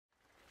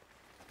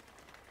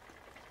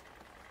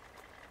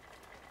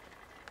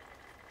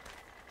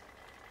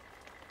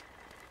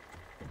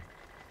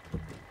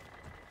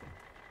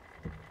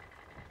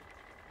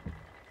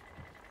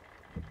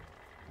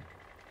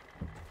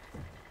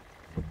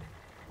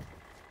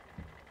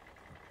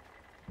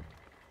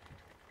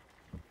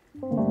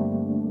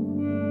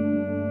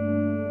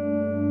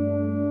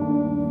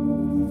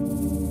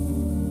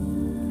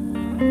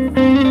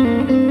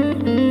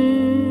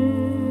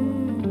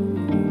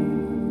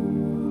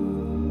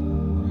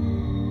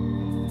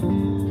Sitting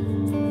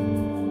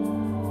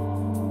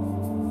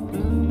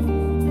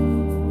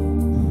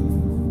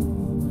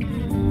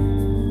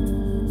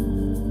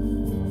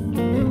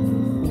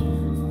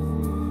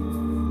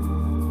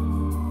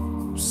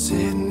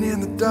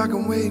in the dark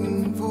and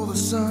waiting for the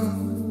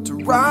sun to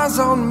rise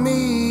on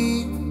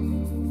me.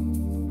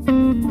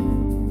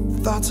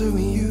 Thoughts of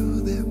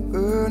you, they're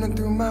burning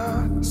through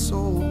my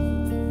soul.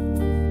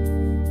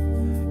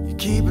 You're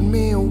keeping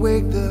me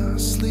awake, the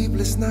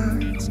sleepless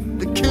nights,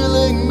 they're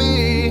killing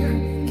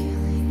me.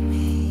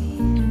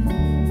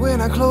 When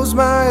I close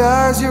my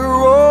eyes, you're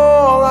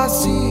all I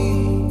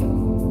see.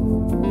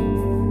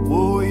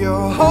 Oh,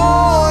 you're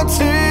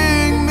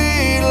haunting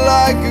me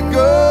like a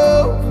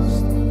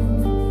ghost.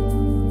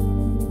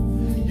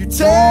 You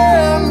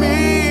tear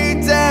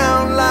me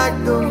down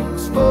like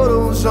those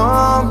photos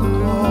on the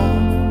wall.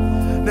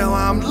 Now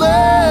I'm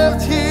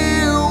left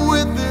here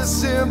with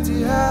this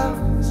empty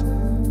house.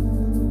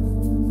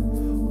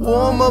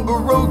 Oh, I'm a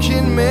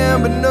broken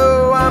man, but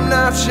no, I'm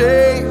not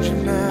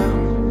changing now.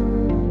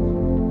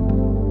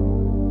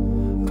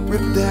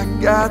 Rip that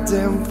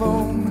goddamn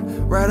phone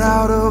right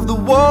out of the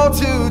wall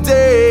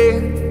today.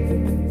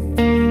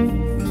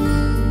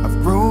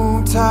 I've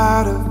grown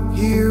tired of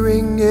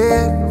hearing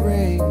it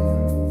ring.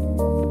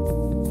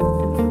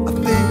 I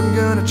think I'm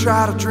gonna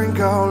try to drink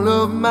all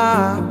of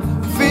my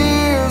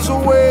fears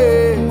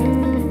away.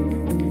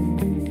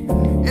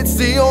 It's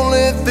the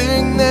only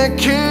thing that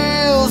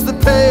kills the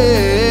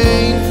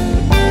pain.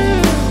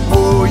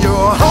 Oh,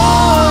 you're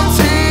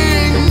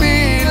haunting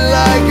me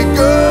like a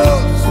ghost.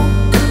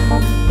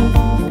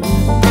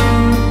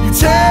 You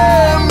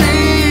tear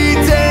me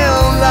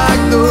down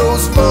like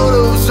those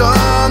photos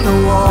on the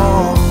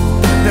wall.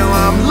 Now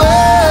I'm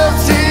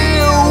left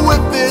here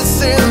with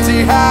this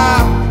empty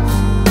house.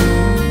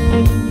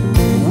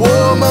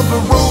 Oh, I'm a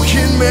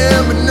broken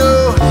man, but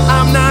no,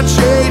 I'm not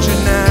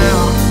changing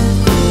now.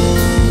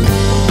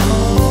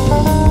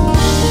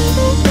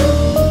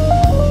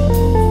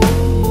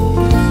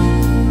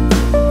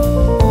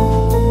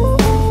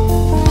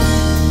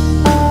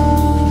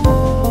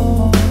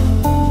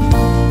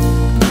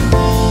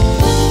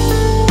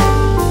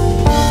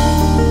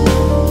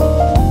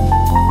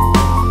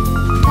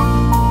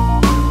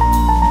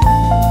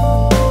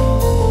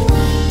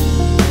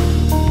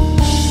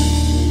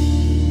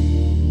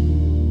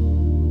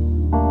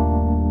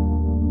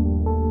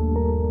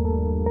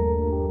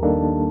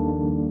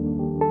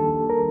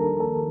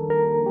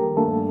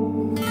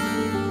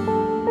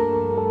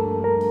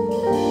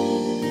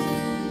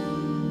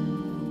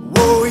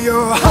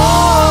 You're